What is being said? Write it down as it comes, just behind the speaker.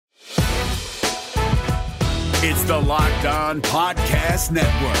It's the Locked On Podcast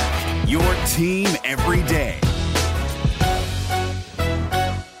Network, your team every day.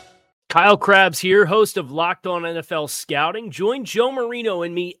 Kyle Krabs here, host of Locked On NFL Scouting. Join Joe Marino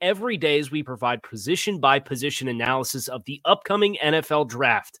and me every day as we provide position-by-position analysis of the upcoming NFL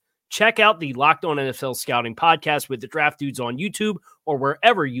Draft. Check out the Locked On NFL Scouting podcast with the Draft Dudes on YouTube or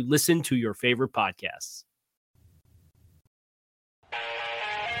wherever you listen to your favorite podcasts.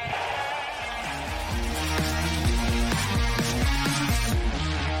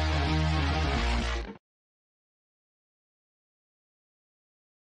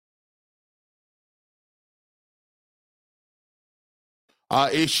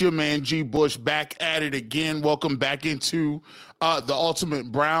 It's your man, G. Bush, back at it again. Welcome back into the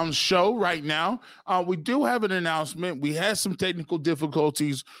Ultimate Browns show right now. We do have an announcement. We had some technical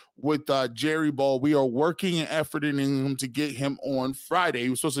difficulties with Jerry Ball. We are working and efforting him to get him on Friday. He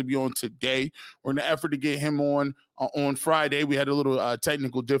was supposed to be on today. We're in the effort to get him on Friday. We had a little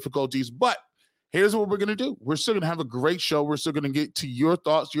technical difficulties, but here's what we're going to do. We're still going to have a great show. We're still going to get to your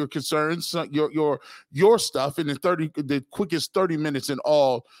thoughts, your concerns, your stuff in the quickest 30 minutes in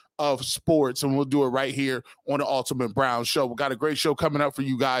all of sports, and we'll do it right here on the Ultimate Browns show. We got a great show coming up for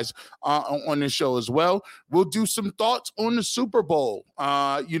you guys on this show as well. We'll do some thoughts on the Super Bowl.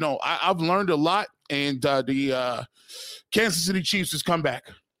 I've learned a lot, and the Kansas City Chiefs has come back.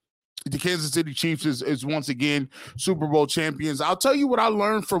 The Kansas City Chiefs is once again Super Bowl champions. I'll tell you what I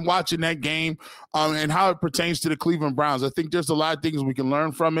learned from watching that game and how it pertains to the Cleveland Browns. I think there's a lot of things we can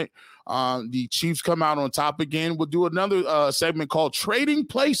learn from it. The Chiefs come out on top again. We'll do another segment called Trading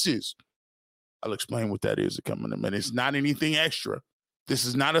Places. I'll explain what that is coming in a minute. It's not anything extra. This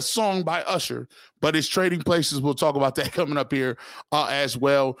is not a song by Usher, but it's Trading Places. We'll talk about that coming up here as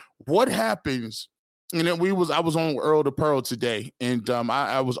well. What happens? And then I was on Earl to Pearl today, and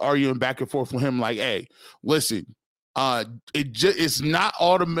I was arguing back and forth with him like, hey, listen, it's not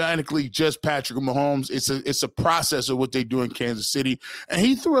automatically just Patrick Mahomes. It's a process of what they do in Kansas City. And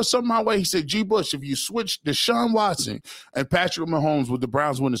he threw us something my way. He said, G. Bush, if you switch Deshaun Watson and Patrick Mahomes with the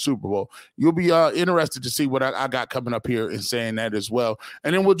Browns win the Super Bowl, you'll be interested to see what I got coming up here and saying that as well.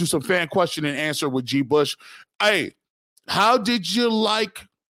 And then we'll do some fan question and answer with G. Bush. Hey, how did you like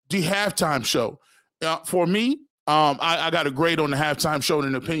the halftime show? For me, I got a grade on the halftime show and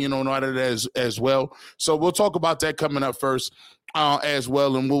an opinion on that as well. So we'll talk about that coming up first as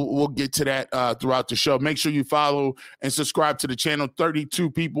well, and we'll get to that throughout the show. Make sure you follow and subscribe to the channel.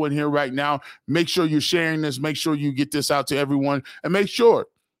 32 people in here right now. Make sure you're sharing this. Make sure you get this out to everyone, and make sure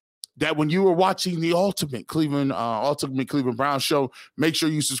that when you are watching the Ultimate Cleveland Browns show, make sure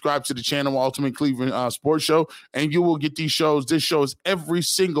you subscribe to the channel, Ultimate Cleveland Sports Show, and you will get these shows. This show is every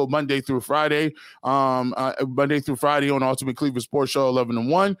single Monday through Friday on Ultimate Cleveland Sports Show, 11 to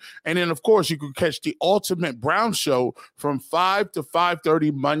 1. And then, of course, you can catch the Ultimate Browns show from 5 to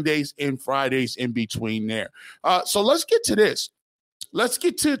 5:30 Mondays and Fridays in between there. So let's get to this. Let's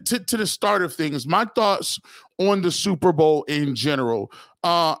get to the start of things. My thoughts on the Super Bowl in general.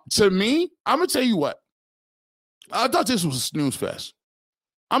 To me, I'm going to tell you what. I thought this was a snooze fest.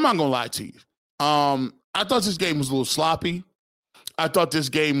 I'm not going to lie to you. I thought this game was a little sloppy. I thought this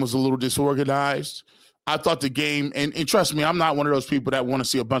game was a little disorganized. I thought the game, and trust me, I'm not one of those people that want to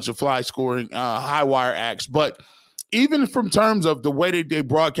see a bunch of fly scoring, high wire acts. But even from terms of the way that they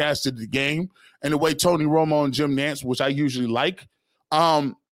broadcasted the game and the way Tony Romo and Jim Nantz, which I usually like,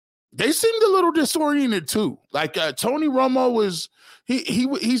 they seemed a little disoriented too. Like Tony Romo was,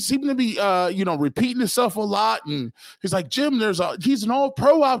 he seemed to be, repeating himself a lot. And he's like, Jim, he's an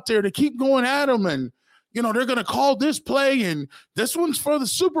all-pro out there to keep going at him. And, they're going to call this play and this one's for the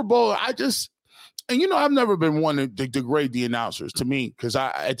Super Bowl. I've never been one to degrade the announcers to me, because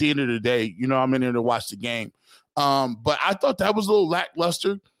at the end of the day, I'm in there to watch the game. But I thought that was a little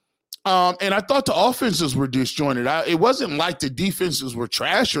lackluster. And I thought the offenses were disjointed. It wasn't like the defenses were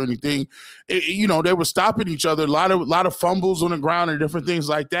trash or anything. They were stopping each other. A lot of fumbles on the ground and different things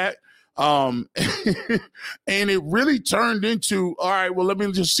like that. And it really turned into, all right, well, let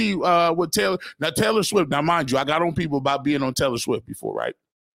me just see what Taylor Swift. Now, mind you, I got on people about being on Taylor Swift before, right?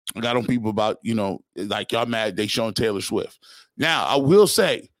 I got on people about, like y'all mad they showing Taylor Swift. Now, I will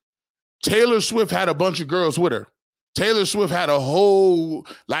say Taylor Swift had a bunch of girls with her. Taylor Swift had a whole,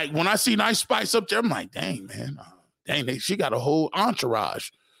 like, when I see Nice Spice up there, I'm like, dang, man. She got a whole entourage.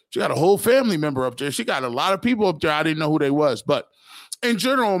 She got a whole family member up there. She got a lot of people up there. I didn't know who they was. But in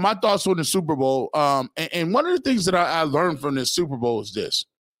general, my thoughts on the Super Bowl, and one of the things that I learned from this Super Bowl is this.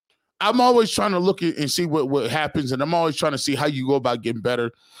 I'm always trying to look at and see what happens, and I'm always trying to see how you go about getting better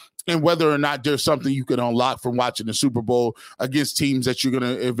and whether or not there's something you can unlock from watching the Super Bowl against teams that you're going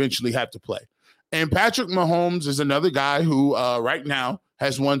to eventually have to play. And Patrick Mahomes is another guy who right now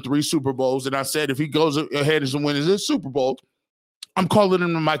has won 3 Super Bowls. And I said if he goes ahead and wins this Super Bowl, I'm calling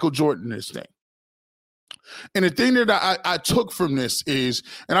him the Michael Jordan this thing. And the thing that I took from this is,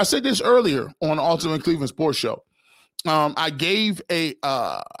 and I said this earlier on Ultimate Cleveland Sports Show, I gave an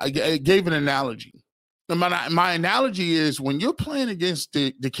analogy. And my analogy is when you're playing against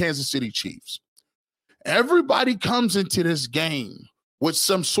the Kansas City Chiefs, everybody comes into this game with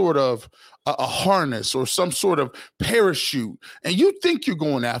some sort of a harness or some sort of parachute, and you think you're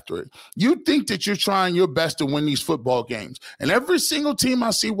going after it. You think that you're trying your best to win these football games. And every single team I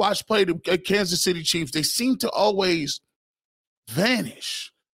see watch play the Kansas City Chiefs, they seem to always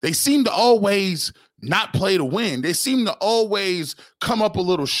vanish. They seem to always not play to win. They seem to always come up a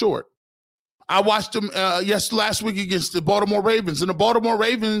little short. I watched them last week against the Baltimore Ravens, and the Baltimore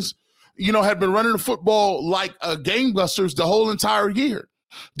Ravens, had been running the football like gangbusters the whole entire year.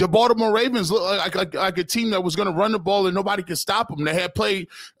 The Baltimore Ravens look like a team that was going to run the ball and nobody could stop them. They had played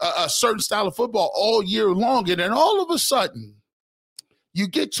a certain style of football all year long, and then all of a sudden, you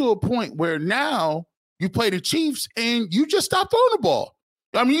get to a point where now you play the Chiefs and you just stop throwing the ball.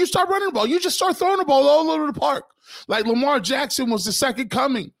 I mean, you start running the ball. You just start throwing the ball all over the park. Like Lamar Jackson was the second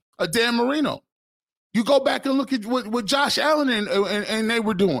coming of Dan Marino. You go back and look at what Josh Allen and they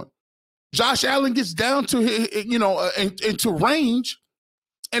were doing. Josh Allen gets down to into range,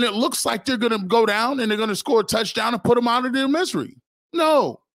 and it looks like they're going to go down and they're going to score a touchdown and put them out of their misery.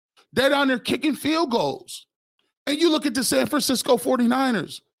 No, they're down there kicking field goals. And you look at the San Francisco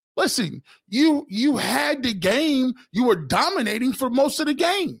 49ers. Listen, you had the game. You were dominating for most of the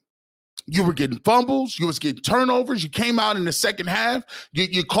game. You were getting fumbles. You was getting turnovers. You came out in the second half.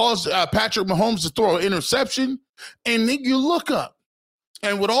 You caused Patrick Mahomes to throw an interception. And then you look up.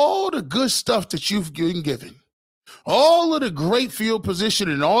 And with all the good stuff that you've been given, all of the great field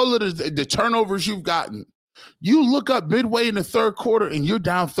position and all of the turnovers you've gotten, you look up midway in the third quarter and you're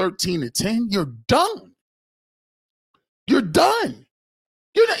down 13-10. You're done. You're done.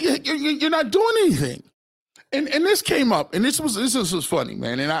 You're not doing anything. And this came up, and this was funny,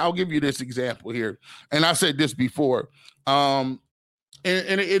 man. And I'll give you this example here. And I said this before. And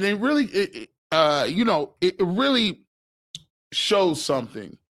it really, it really shows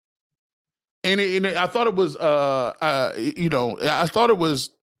something. And I thought it was, I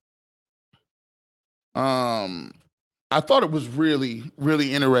thought it was really,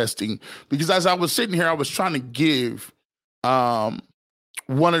 really interesting because as I was sitting here, I was trying to give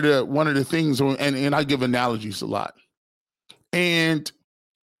one of the things, and I give analogies a lot. And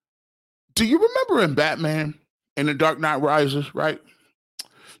do you remember in Batman in The Dark Knight Rises, right?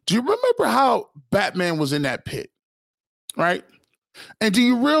 Do you remember how Batman was in that pit, right? And do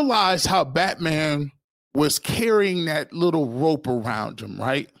you realize how Batman was carrying that little rope around him,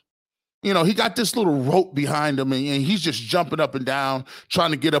 right? He got this little rope behind him, and he's just jumping up and down,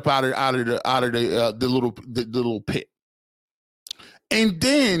 trying to get up out of the little pit. And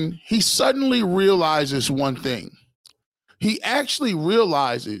then he suddenly realizes one thing. He actually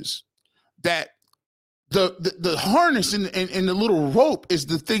realizes that the harness and the little rope is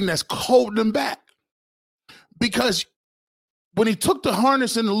the thing that's holding him back. Because when he took the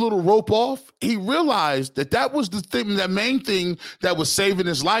harness and the little rope off, he realized that was the thing, that main thing that was saving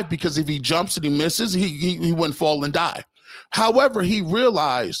his life, because if he jumps and he misses, he wouldn't fall and die. However, he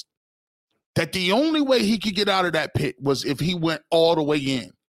realized that the only way he could get out of that pit was if he went all the way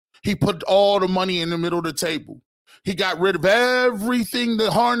in. He put all the money in the middle of the table. He got rid of everything,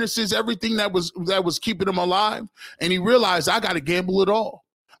 the harnesses, everything that was keeping him alive. And he realized, I got to gamble it all.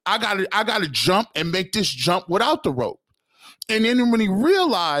 I got to jump and make this jump without the rope. And then when he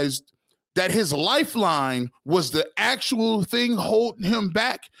realized that his lifeline was the actual thing holding him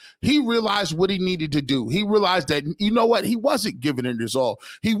back, he realized what he needed to do. He realized that, you know what? He wasn't giving it his all.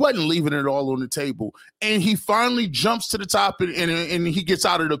 He wasn't leaving it all on the table. And he finally jumps to the top and he gets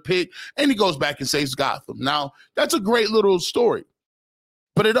out of the pit and he goes back and saves Gotham. Now, that's a great little story.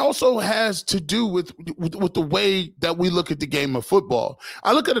 But it also has to do with the way that we look at the game of football.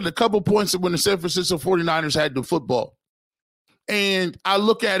 I look at it a couple points when the San Francisco 49ers had the football. And I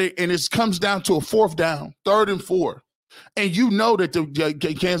look at it, and it comes down to a fourth down, 3rd and 4. And you know that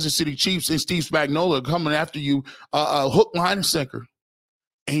the Kansas City Chiefs and Steve Spagnuolo are coming after you hook, line, and sinker.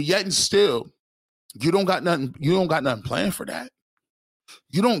 And yet and still, you don't got nothing. You don't got nothing planned for that.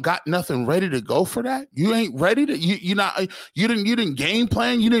 You don't got nothing ready to go for that. You ain't ready to. You didn't game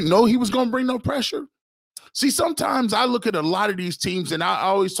plan. You didn't know he was going to bring no pressure. See, sometimes I look at a lot of these teams, and I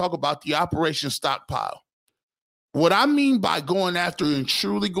always talk about the Operation Stockpile. What I mean by going after and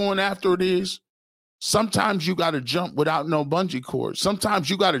truly going after it is Sometimes you got to jump without no bungee cord. Sometimes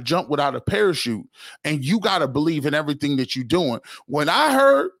you got to jump without a parachute, and you got to believe in everything that you're doing. When I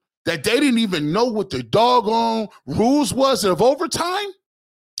heard that they didn't even know what the doggone rules was of overtime,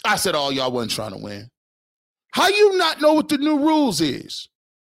 I said, oh, y'all wasn't trying to win. How you not know what the new rules is?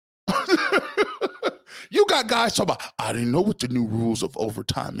 You got guys talking about, I didn't know what the new rules of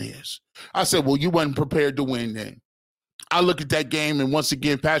overtime is. I said, well, you wasn't prepared to win then. I look at that game, and once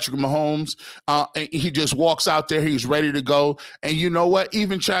again, Patrick Mahomes, he just walks out there. He's ready to go. And you know what?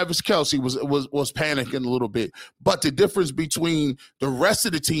 Even Travis Kelce was panicking a little bit. But the difference between the rest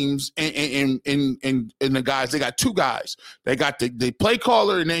of the teams and the guys, they got two guys. They got the play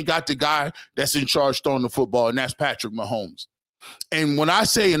caller, and they got the guy that's in charge throwing the football, and that's Patrick Mahomes. And when I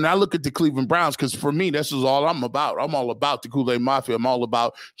say, and I look at the Cleveland Browns, because for me, this is all I'm about. I'm all about the Kool-Aid Mafia. I'm all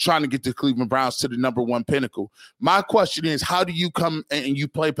about trying to get the Cleveland Browns to the number one pinnacle. My question is, how do you come and you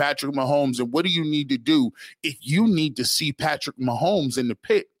play Patrick Mahomes, and what do you need to do if you need to see Patrick Mahomes in the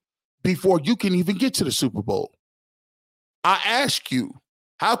pit before you can even get to the Super Bowl? I ask you,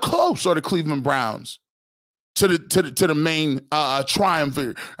 how close are the Cleveland Browns to the main triumph?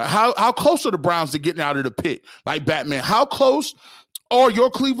 How close are the Browns to getting out of the pit like Batman? How close are your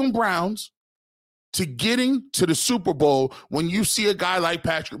Cleveland Browns to getting to the Super Bowl when you see a guy like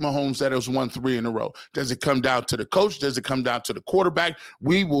Patrick Mahomes that has won 3 in a row? Does it come down to the coach? Does it come down to the quarterback?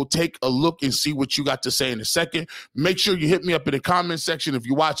 We will take a look and see what you got to say in a second. Make sure you hit me up in the comment section. If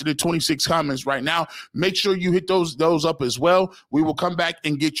you're watching it, 26 comments right now. Make sure you hit those up as well. We will come back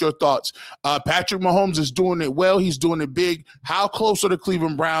and get your thoughts. Patrick Mahomes is doing it well. He's doing it big. How close are the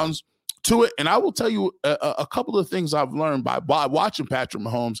Cleveland Browns to it? And I will tell you a couple of things I've learned by watching Patrick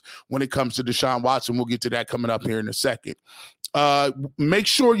Mahomes when it comes to Deshaun Watson. We'll get to that coming up here in a second. Make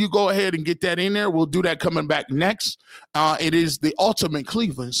sure you go ahead and get that in there. We'll do that coming back next. It is the Ultimate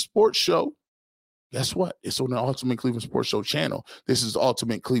Cleveland Sports Show. Guess what? It's on the Ultimate Cleveland Sports Show channel. This is the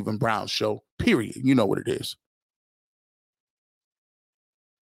Ultimate Cleveland Browns Show, period. You know what it is.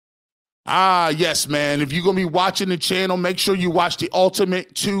 Yes, man. If you're going to be watching the channel, make sure you watch the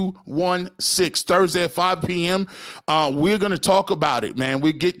Ultimate 216 Thursday at 5 p.m. We're going to talk about it, man.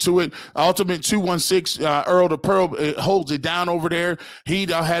 We get to it. Ultimate 216, Earl the Pearl holds it down over there. He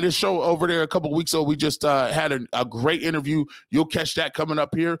had his show over there a couple of weeks ago. We just had a great interview. You'll catch that coming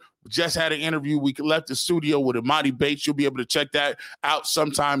up here. Just had an interview. We left the studio with Amadi Bates. You'll be able to check that out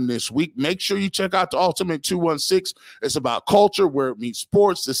sometime this week. Make sure you check out the Ultimate 216. It's about culture, where it meets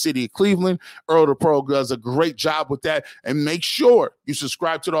sports, the city of Cleveland. Earl the Pro does a great job with that. And make sure you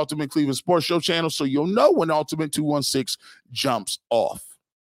subscribe to the Ultimate Cleveland Sports Show channel so you'll know when Ultimate 216 jumps off.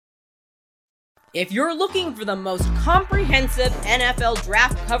 If you're looking for the most comprehensive NFL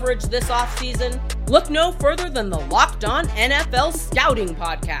draft coverage this offseason, look no further than the Locked On NFL Scouting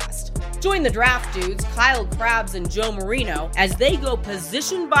Podcast. Join the draft dudes, Kyle Krabs and Joe Marino, as they go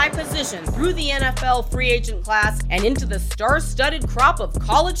position by position through the NFL free agent class and into the star-studded crop of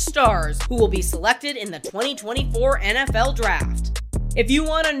college stars who will be selected in the 2024 NFL Draft. If you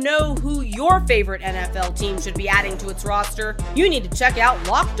want to know who your favorite NFL team should be adding to its roster, you need to check out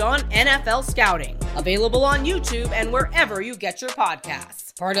Locked On NFL Scouting, available on YouTube and wherever you get your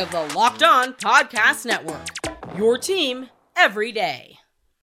podcasts. Part of the Locked On Podcast Network, your team every day.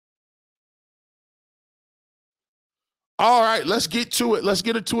 All right, let's get to it. Let's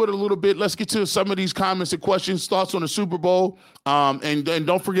get into it a little bit. Let's get to some of these comments and questions, thoughts on the Super Bowl. And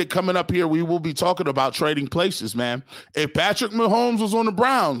don't forget, coming up here, we will be talking about trading places, man. If Patrick Mahomes was on the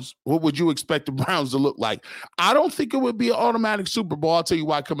Browns, what would you expect the Browns to look like? I don't think it would be an automatic Super Bowl. I'll tell you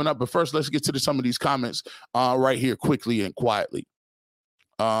why coming up. But first, let's get to some of these comments right here quickly and quietly.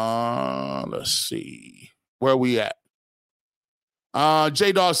 Let's see. Where are we at?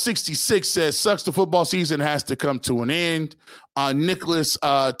 J-Dog66 says, sucks the football season has to come to an end. Nicholas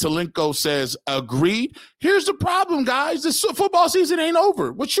Talenko says, agreed. Here's the problem, guys. This football season ain't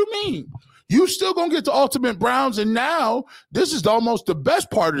over. What you mean? You still going to get the Ultimate Browns, and now this is almost the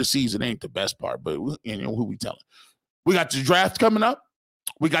best part of the season. Ain't the best part, but you know who we telling. We got the draft coming up.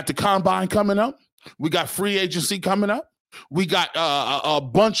 We got the combine coming up. We got free agency coming up. We got a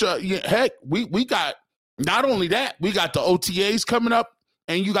bunch of, heck, we got, not only that, we got the OTAs coming up,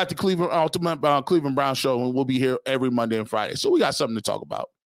 and you got the Ultimate Cleveland Browns show, and we'll be here every Monday and Friday. So we got something to talk about.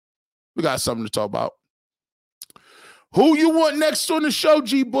 Who you want next on the show,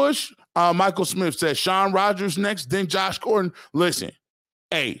 G. Bush? Michael Smith says Sean Rogers next, then Josh Gordon. Listen,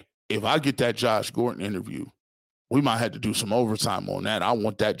 hey, if I get that Josh Gordon interview, we might have to do some overtime on that. I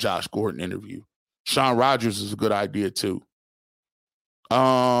want that Josh Gordon interview. Sean Rogers is a good idea, too.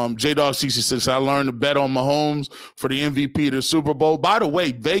 J-Dog 66, I learned to bet on Mahomes for the MVP of the Super Bowl. By the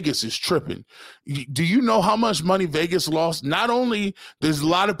way, Vegas is tripping. Do you know how much money Vegas lost? Not only there's a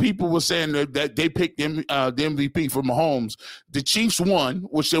lot of people were saying that they picked the MVP for Mahomes. The Chiefs won,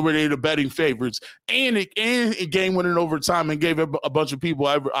 which they were the betting favorites, and it game went in overtime and gave a bunch of people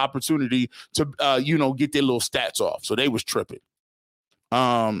every opportunity to get their little stats off. So they was tripping.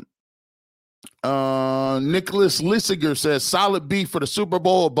 Nicholas Lissiger says solid B for the Super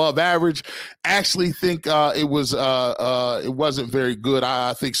Bowl, above average. Actually think it wasn't very good.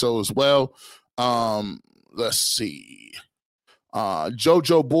 I think so as well. Let's see.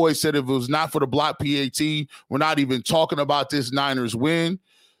 Jojo Boy said if it was not for the block PAT, we're not even talking about this Niners win.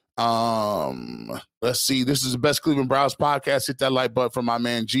 Let's see. This is the Best Cleveland Browns podcast. Hit that like button for my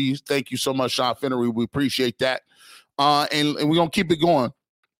man G. Thank you so much, Sean Finnery. We appreciate that. And we're gonna keep it going.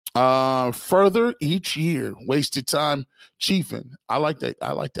 Further each year, wasted time chiefing. I like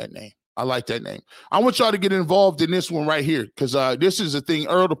that name. I want y'all to get involved in this one right here because this is a thing.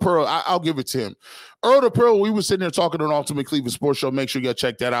 Earl the Pearl, I'll give it to him. Earl the Pearl, we were sitting there talking on Ultimate Cleveland Sports Show. Make sure you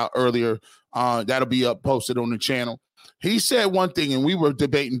check that out earlier. That'll be up posted on the channel. He said one thing, and we were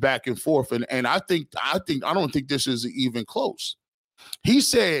debating back and forth, and I don't think this is even close. He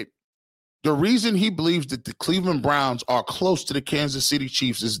said the reason he believes that the Cleveland Browns are close to the Kansas City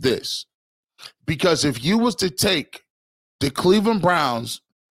Chiefs is this. Because if you was to take the Cleveland Browns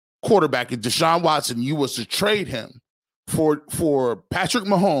quarterback and Deshaun Watson, you was to trade him for Patrick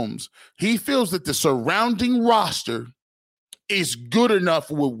Mahomes, he feels that the surrounding roster is good enough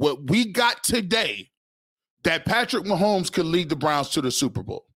with what we got today that Patrick Mahomes could lead the Browns to the Super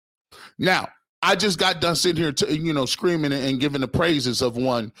Bowl. Now, I just got done sitting here, screaming and giving the praises of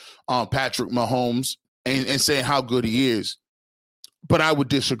one Patrick Mahomes and saying how good he is. But I would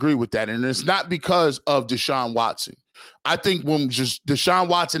disagree with that. And it's not because of Deshaun Watson. I think when just Deshaun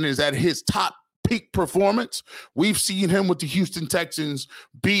Watson is at his top peak performance, we've seen him with the Houston Texans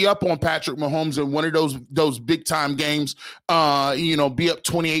be up on Patrick Mahomes in one of those big time games, be up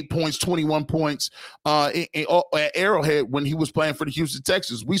 28 points, 21 points at Arrowhead when he was playing for the Houston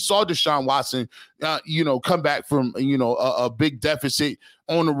Texans. We saw Deshaun Watson, come back from, a big deficit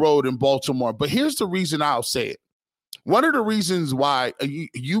on the road in Baltimore. But here's the reason I'll say it. One of the reasons why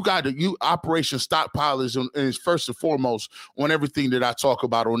you Operation Stockpile is first and foremost on everything that I talk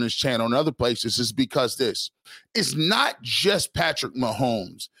about on this channel and other places is because it's not just Patrick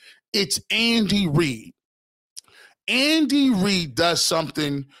Mahomes, it's Andy Reid. Andy Reid does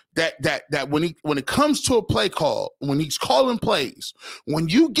something that when it comes to a play call, when he's calling plays, when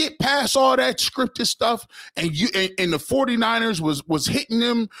you get past all that scripted stuff and the 49ers was hitting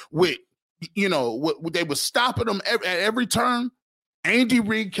them with they were stopping them at every turn. Andy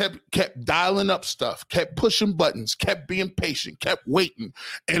Reid kept dialing up stuff, kept pushing buttons, kept being patient, kept waiting.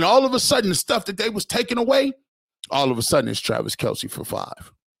 And all of a sudden, the stuff that they was taking away, all of a sudden it's Travis Kelce for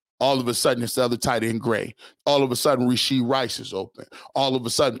 5. All of a sudden it's the other tight end Gray. All of a sudden Rashee Rice is open. All of a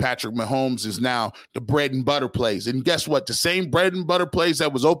sudden Patrick Mahomes is now the bread and butter plays. And guess what? The same bread and butter plays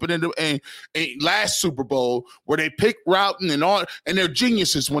that was open in last Super Bowl where they pick routing and all, and they're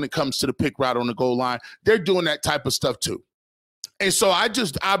geniuses when it comes to the pick route on the goal line. They're doing that type of stuff too. And so I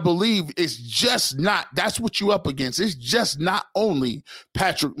believe it's just not, that's what you up against. It's just not only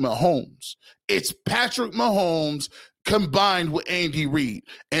Patrick Mahomes. It's Patrick Mahomes combined with Andy Reid.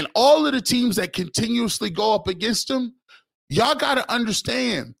 And all of the teams that continuously go up against him, y'all got to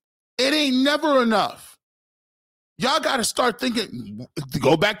understand, it ain't never enough. Y'all got to start thinking, to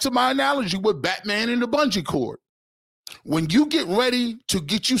go back to my analogy with Batman and the bungee cord. When you get ready to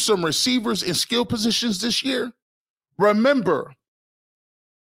get you some receivers in skill positions this year, remember,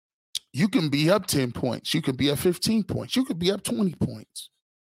 you can be up 10 points. You can be up 15 points. You could be up 20 points.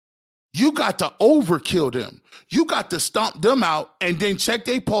 You got to overkill them. You got to stomp them out and then check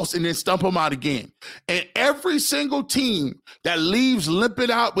their pulse and then stomp them out again. And every single team that leaves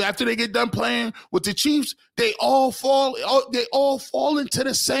limping out after they get done playing with the Chiefs, they all fall into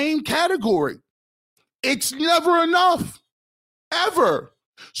the same category. It's never enough, ever.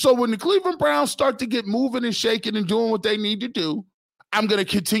 So when the Cleveland Browns start to get moving and shaking and doing what they need to do, I'm going to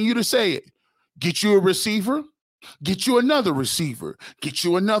continue to say it. Get you a receiver. Get you another receiver. Get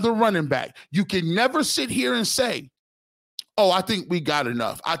you another running back. You can never sit here and say, oh, I think we got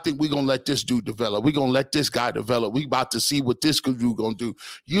enough. I think we're going to let this dude develop. We're going to let this guy develop. We about to see what this dude going to do.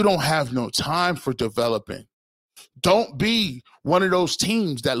 You don't have no time for developing. Don't be one of those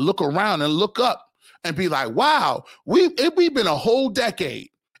teams that look around and look up and be like, wow, we've been a whole decade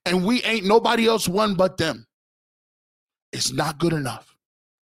and we ain't nobody else won but them. It's not good enough.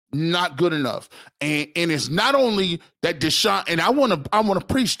 Not good enough. And it's not only that Deshaun, and I want to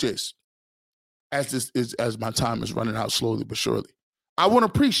preach this as my time is running out slowly but surely. I want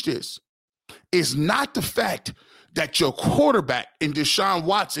to preach this. It's not the fact that your quarterback in Deshaun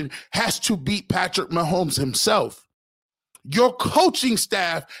Watson has to beat Patrick Mahomes himself. Your coaching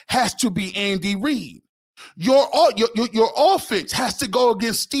staff has to be Andy Reid. Your offense has to go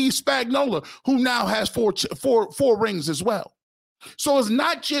against Steve Spagnuolo, who now has four rings as well. So it's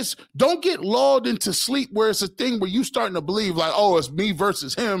not just, don't get lulled into sleep where it's a thing where you starting to believe like, oh, it's me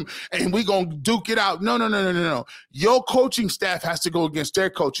versus him and we going to duke it out. No. Your coaching staff has to go against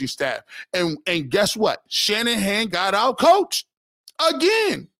their coaching staff. And guess what? Shanahan got out coached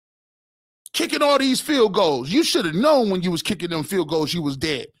again, kicking all these field goals. You should have known when you was kicking them field goals you was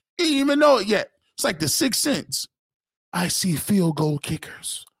dead. You didn't even know it yet. It's like the Sixth Sense. I see field goal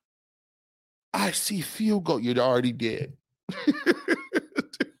kickers. I see field goal. You're already dead.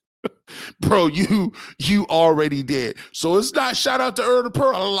 Bro, you already did. So it's not shout out to Earl the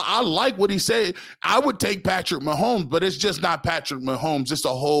Pearl. I like what he said. I would take Patrick Mahomes, but it's just not Patrick Mahomes. It's the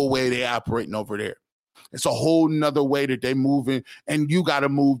whole way they operating over there. It's a whole nother way that they moving, and you got to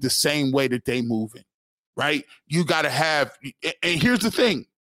move the same way that they moving, right? You got to have, and here's the thing.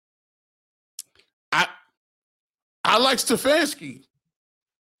 I like Stefanski.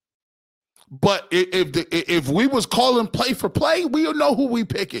 But if we was calling play for play, we'll know who we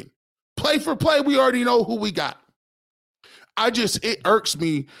picking. Play for play, we already know who we got. It irks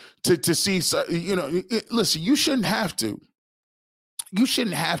me to see, listen, you shouldn't have to. You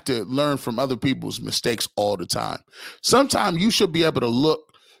shouldn't have to learn from other people's mistakes all the time. Sometimes you should be able to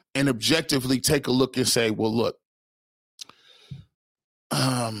look and objectively take a look and say, well, look,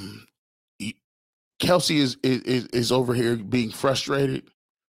 Kelsey is over here being frustrated,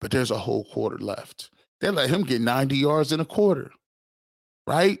 but there's a whole quarter left. They let him get 90 yards in a quarter,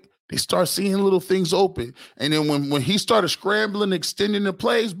 right? They start seeing little things open. And then when he started scrambling, extending the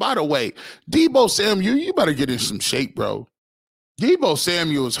plays, by the way, Deebo Samuel, you better get in some shape, bro. Deebo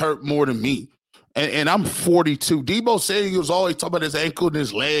Samuel is hurt more than me. And I'm 42. Deebo Samuel's always talking about his ankle and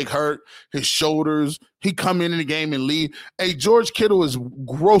his leg hurt, his shoulders. He come in the game and leave. Hey, George Kittle is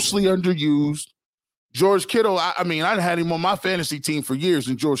grossly underused. George Kittle, I had him on my fantasy team for years,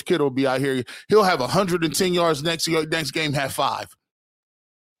 and George Kittle will be out here. He'll have 110 yards next game, have 5.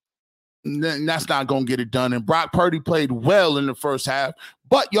 That's not going to get it done. And Brock Purdy played well in the first half,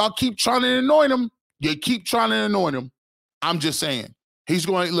 but y'all keep trying to anoint him. You keep trying to anoint him. I'm just saying. He's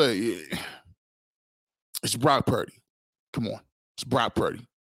going, look, it's Brock Purdy. Come on. It's Brock Purdy.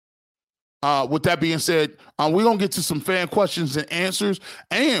 With that being said, we're going to get to some fan questions and answers,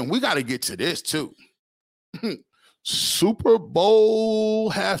 and we got to get to this too. Super Bowl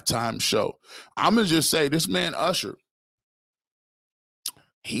halftime show. I'm going to just say this man, Usher,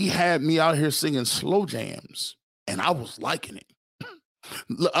 he had me out here singing slow jams, and I was liking it.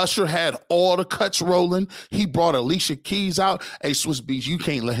 Usher had all the cuts rolling. He brought Alicia Keys out. Hey, Swiss Beats, you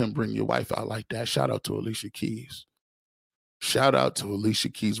can't let him bring your wife out like that. Shout out to Alicia Keys. Shout out to Alicia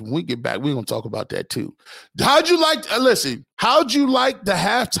Keys. When we get back, we're going to talk about that too. How'd you like the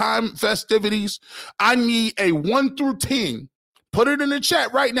halftime festivities? I need a 1 through 10. Put it in the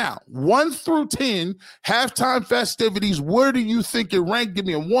chat right now. 1 through 10 halftime festivities. Where do you think it ranked? Give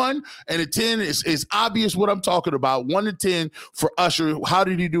me a 1 and a 10. It's obvious what I'm talking about. 1 to 10 for Usher. How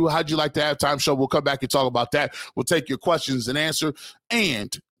did he do? How'd you like the halftime show? We'll come back and talk about that. We'll take your questions and answer,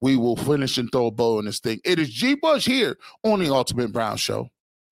 and we will finish and throw a bow on this thing. It is G. Bush here on the Ultimate Brown Show.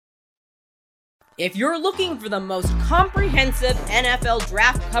 If you're looking for the most comprehensive NFL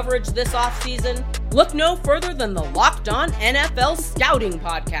draft coverage this offseason, look no further than the Locked On NFL Scouting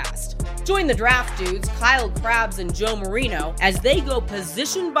Podcast. Join the draft dudes, Kyle Krabs and Joe Marino, as they go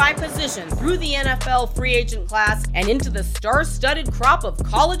position by position through the NFL free agent class and into the star-studded crop of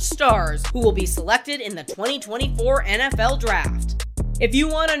college stars who will be selected in the 2024 NFL Draft. If you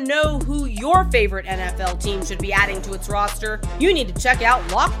want to know who your favorite NFL team should be adding to its roster, you need to check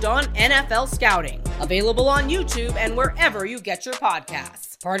out Locked On NFL Scouting, available on YouTube and wherever you get your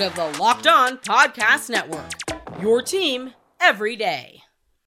podcasts. Part of the Locked On Podcast Network, your team every day.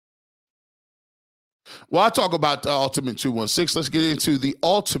 Well, I talk about the Ultimate 216. Let's get into the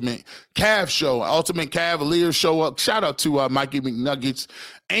Ultimate Cav Show. Ultimate Cavaliers show up. Shout out to Mikey McNuggets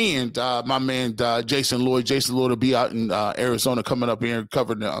and my man Jason Lloyd. Jason Lloyd will be out in Arizona coming up here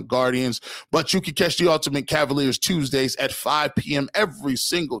covering the Guardians. But you can catch the Ultimate Cavaliers Tuesdays at 5 p.m. every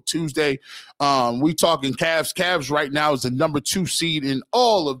single Tuesday. We talking Cavs. Cavs right now is the number 2 seed in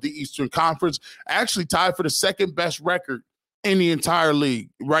all of the Eastern Conference. Actually tied for the second best record in the entire league.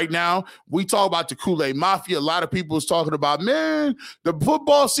 Right now, we talk about the Kool-Aid Mafia. A lot of people is talking about, man, the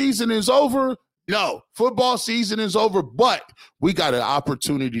football season is over. No, football season is over, but we got an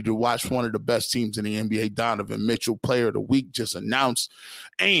opportunity to watch one of the best teams in the NBA. Donovan Mitchell, Player of the Week, just announced.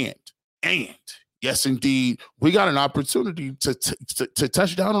 And yes, indeed, we got an opportunity to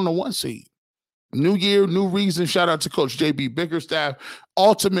touch down on the 1 seed. New year, new reason. Shout out to Coach JB Bickerstaff.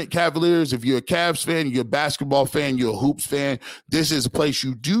 Ultimate Cavaliers. If you're a Cavs fan, you're a basketball fan, you're a hoops fan, this is a place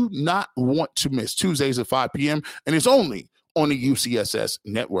you do not want to miss. Tuesdays at 5 p.m. and it's only on the UCSS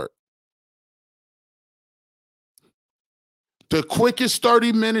network. The quickest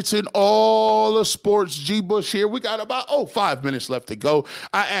 30 minutes in all of sports. G. Bush here. We got about 5 minutes left to go.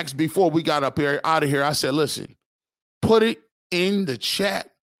 I asked before we got out of here, I said, listen, put it in the chat.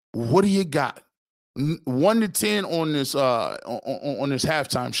 What do you got? 1 to 10 on this on this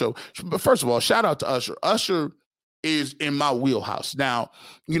halftime show. But first of all, shout out to Usher. Usher is in my wheelhouse. Now,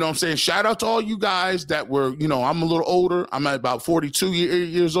 you know what I'm saying? Shout out to all you guys that were, I'm a little older. I'm at about 42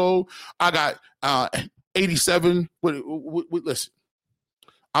 years old. I got 87. Listen,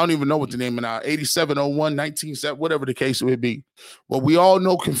 I don't even know what the name of now. 8701, 1970, whatever the case would be. Well, we all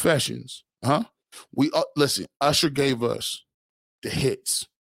know Confessions, huh? Listen, Usher gave us the hits.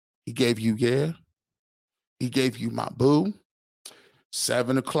 He gave you Yeah. He gave you My Boo.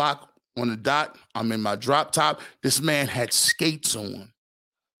 7 o'clock on the dot. I'm in my drop top. This man had skates on.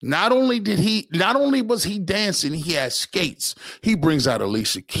 Not only was he dancing, he had skates. He brings out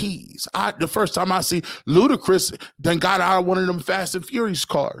Alicia Keys. The first time I see Ludacris then got out of one of them Fast and Furious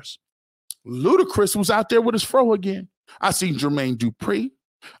cars. Ludacris was out there with his fro again. I seen Jermaine Dupri.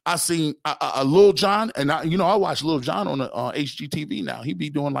 I seen Lil Jon, and I watch Lil Jon on HGTV now. He be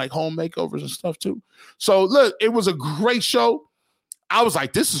doing like home makeovers and stuff too. So look, it was a great show. I was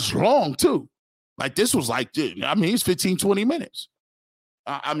like, this is long too. Like this was like, it's 15, 20 minutes.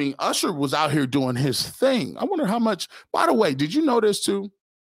 Usher was out here doing his thing. I wonder how much, by the way, did you know this too?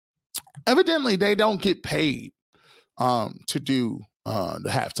 Evidently, they don't get paid to do the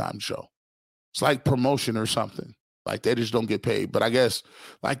halftime show. It's like promotion or something. Like they just don't get paid. But I guess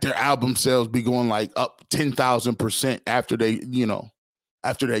like their album sales be going like up 10,000% after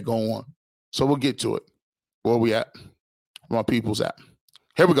they go on. So we'll get to it. Where we at? Where my people's at?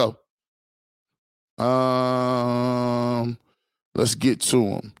 Here we go. Let's get to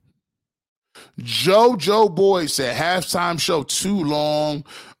them. JoJo Boy said halftime show too long.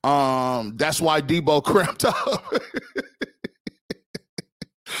 That's why Debo cramped up.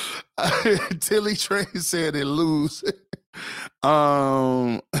 Tilly Train said it lose.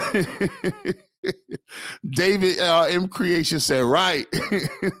 David M Creation said right.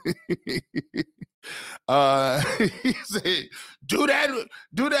 He said do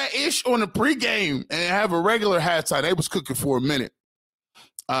that ish on the pregame and have a regular halftime. They was cooking for a minute.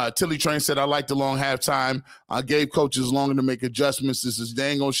 Tilly Train said, I like the long halftime. I gave coaches longer to make adjustments. This is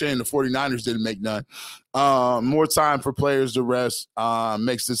dang old shame the 49ers didn't make none. More time for players to rest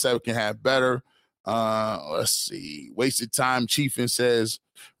makes the second half better. Let's see. Wasted time. Chiefin says,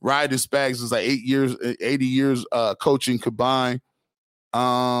 Ride and Spags is like 80 years coaching combined.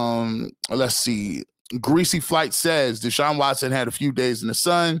 Let's see. Greasy Flight says Deshaun Watson had a few days in the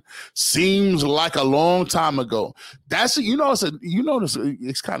sun. Seems like a long time ago. It's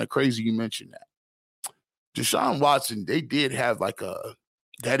kind of crazy you mentioned that. Deshaun Watson, they did have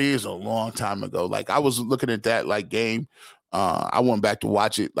that is a long time ago. Like I was looking at that game. I went back to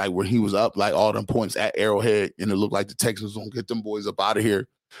watch it where he was up all them points at Arrowhead and it looked like the Texans gonna get them boys up out of here.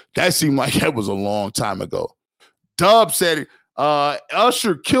 That seemed like that was a long time ago. Dub said it.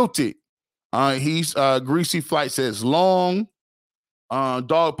 Usher killed it. He's Greasy Flight says long.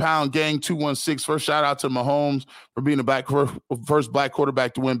 Dog Pound Gang 216. First shout out to Mahomes for being the first black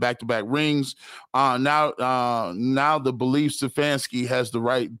quarterback to win back-to-back rings. Now the belief Stefanski has the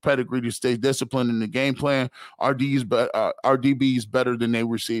right pedigree to stay disciplined in the game plan. Our DBs better than their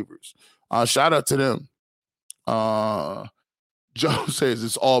receivers. Shout out to them. Joe says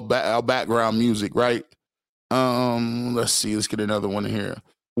it's all background music, right? Let's see. Let's get another one here.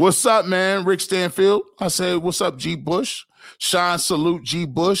 What's up, man? Rick Stanfield. I said, what's up, G. Bush? Sean, salute G.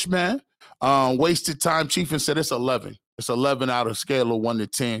 Bush, man. Wasted time. Chief and said it's 11. It's 11 out of scale of 1 to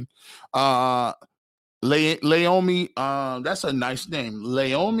 10. Leomi, that's a nice name.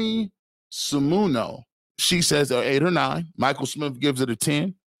 Leomi Sumuno. She says 8 or 9. Michael Smith gives it a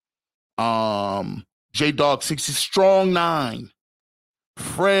 10. J-Dog 60, strong 9.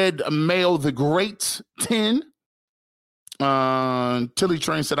 Fred Mayo the Great, 10. Tilly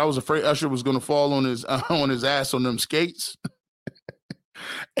Train said I was afraid Usher was going to fall on his ass on them skates.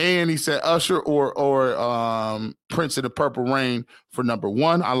 And he said Usher or Prince of the Purple Rain for number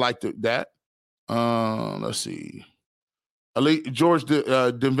 1. I liked that. Let's see. George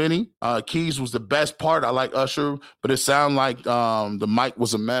Deviney, Keys was the best part. I like Usher, but it sounded like the mic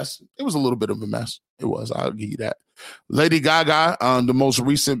was a mess. It was a little bit of a mess. It was. I'll give you that. Lady Gaga, the most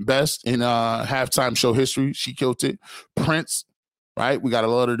recent best in halftime show history. She killed it. Prince, right? We got a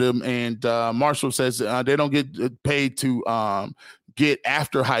lot of them. And Marshall says they don't get paid to get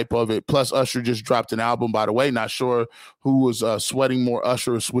after hype of it. Plus, Usher just dropped an album, by the way. Not sure who was sweating more,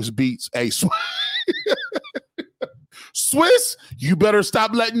 Usher or Swiss Beats. Hey, Swiss, you better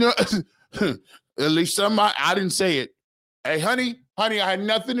stop letting at least somebody. I didn't say it. Hey, honey, I had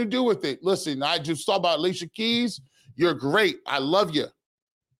nothing to do with it. Listen, I just thought about Alicia Keys. You're great. I love you.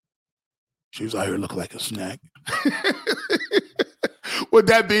 She was out here looking like a snack. With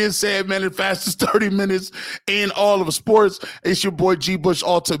that being said, man, the fastest 30 minutes in all of sports. It's your boy G. Bush,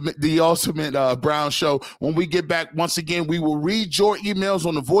 the Ultimate Brown Show. When we get back, once again, we will read your emails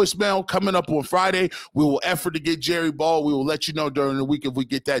on the voicemail coming up on Friday. We will effort to get Jerry Ball. We will let you know during the week if we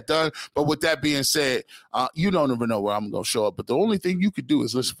get that done. But with that being said, you don't ever know where I'm going to show up. But the only thing you could do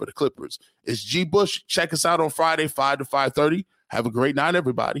is listen for the Clippers. It's G. Bush. Check us out on Friday, 5 to 5:30. Have a great night,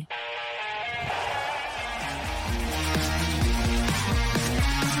 everybody.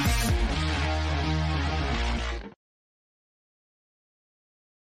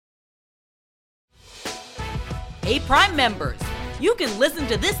 Hey, Prime members, you can listen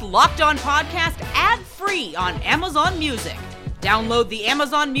to this Locked On podcast ad-free on Amazon Music. Download the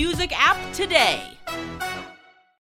Amazon Music app today.